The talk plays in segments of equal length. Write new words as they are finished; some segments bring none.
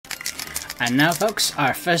And now, folks,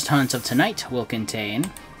 our first hunt of tonight will contain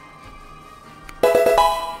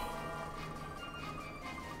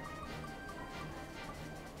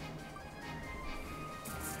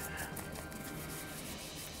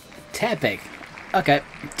Tepig. Okay,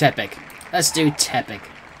 Tepig. Let's do Tepig.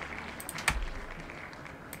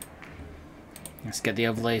 Let's get the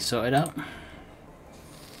overlay sorted out.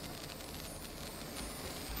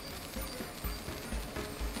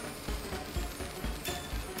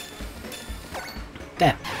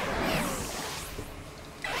 There.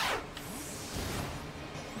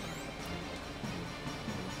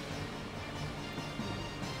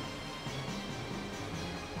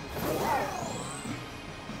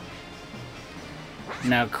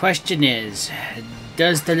 Now, question is,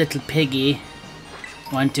 does the little piggy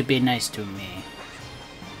want to be nice to me?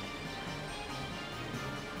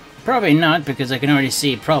 Probably not, because I can already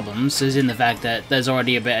see problems, as in the fact that there's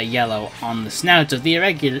already a bit of yellow on the snout of the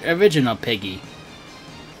original piggy.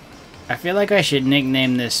 I feel like I should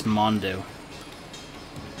nickname this Mondo.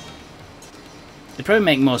 It'd probably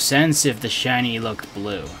make more sense if the shiny looked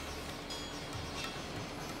blue.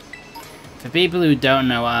 For people who don't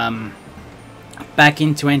know, back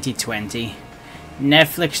in 2020,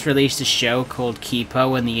 Netflix released a show called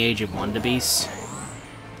Kipo and the Age of Wonder Beasts.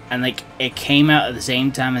 And like, it came out at the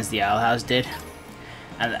same time as the Owl House did.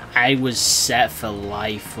 And I was set for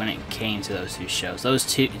life when it came to those two shows. Those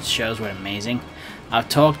two shows were amazing. I've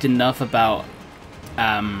talked enough about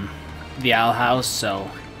the Owl House, so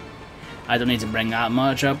I don't need to bring that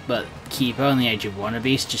much up, but Kipo and the Age of Wonder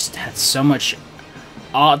Beasts just had so much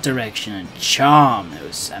art direction and charm. It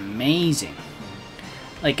was amazing.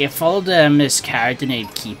 Like, it followed this character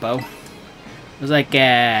named Kipo. It was like,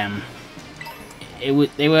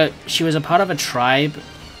 she was a part of a tribe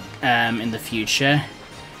in the future.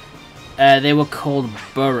 They were called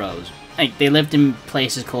burrows. Like, they lived in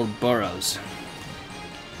places called burrows.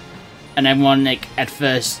 And everyone, like, at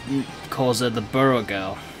first calls her the Burrow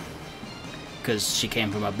Girl, because she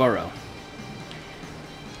came from a burrow.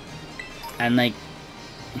 And, like,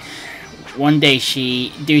 one day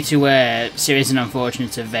she, due to a series of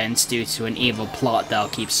unfortunate events, due to an evil plot that I'll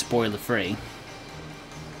keep spoiler-free,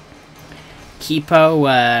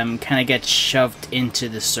 Kipo kind of gets shoved into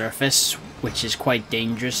the surface, which is quite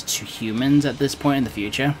dangerous to humans at this point in the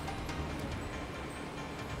future.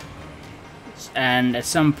 And at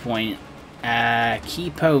some point,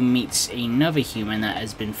 Kipo meets another human that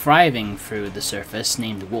has been thriving through the surface,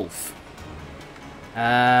 named Wolf.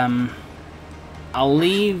 I'll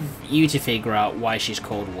leave you to figure out why she's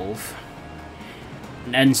called Wolf.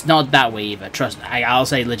 And it's not that way either, trust me. I'll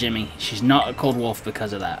say legitimately, she's not called Wolf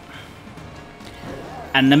because of that.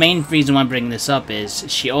 And the main reason why I'm bringing this up is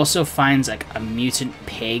she also finds like a mutant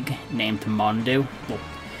pig named Mondo. Well,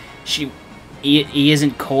 he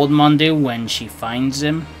isn't called Mondo when she finds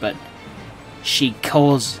him, but she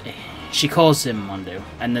calls him Mondo,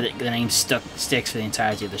 and the name sticks for the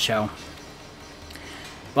entirety of the show.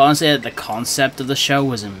 But honestly, the concept of the show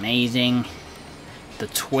was amazing. The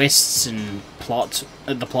twists and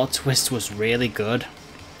the plot twist was really good.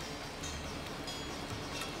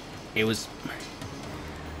 It was.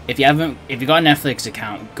 If you got a Netflix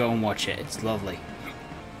account, go and watch it. It's lovely.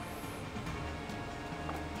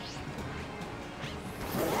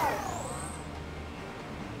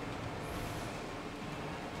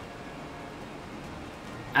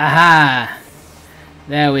 Aha!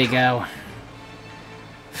 There we go.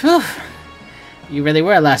 Phew. You really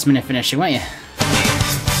were a last minute finisher, weren't you?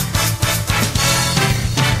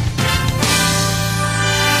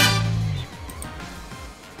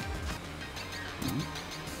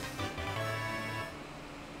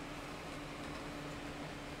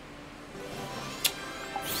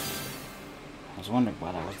 I was wondering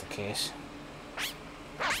why that was the case.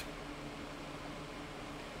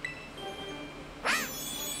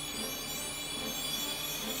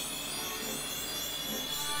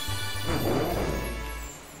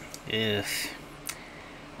 Ugh.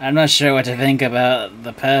 I'm not sure what to think about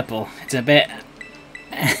the purple. It's a bit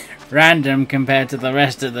random compared to the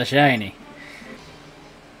rest of the shiny.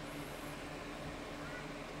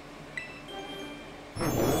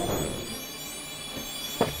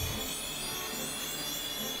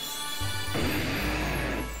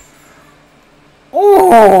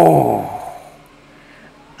 Oh!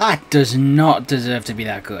 That does not deserve to be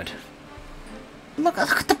that good. Look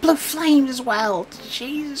at the blue flames as well.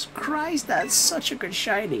 Jesus Christ, that's such a good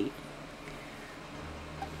shiny.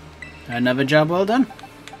 Another job well done.